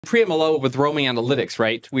Pre-MLO with roaming analytics,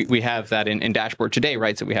 right? We have that in dashboard today,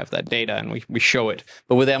 right? So we have that data and we show it.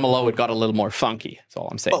 But with MLO, it got a little more funky. That's all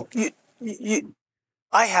I'm saying. Well,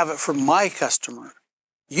 I have it for my customer.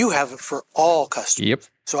 You have it for all customers. Yep.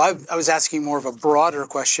 So I was asking more of a broader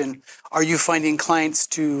question. Are you finding clients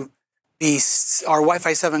to be, are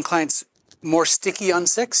Wi-Fi 7 clients more sticky on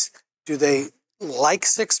 6? Do they like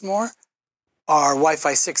 6 more? Are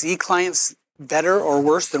Wi-Fi 6E clients better or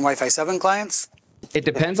worse than Wi-Fi 7 clients? It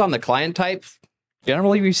depends on the client type.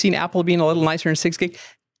 Generally, we've seen Apple being a little nicer in 6 gig,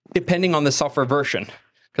 depending on the software version.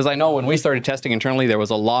 Because I know when we started testing internally, there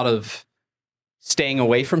was a lot of staying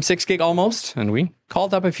away from 6 gig almost. And we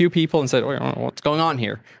called up a few people and said, oh, what's going on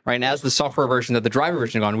here? Right. And as the software version, that the driver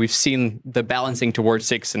version gone, we've seen the balancing towards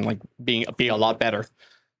 6 and like being a lot better.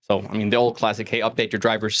 So, I mean, the old classic, hey, update your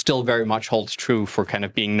drivers still very much holds true for kind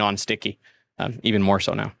of being non-sticky, even more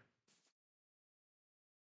so now.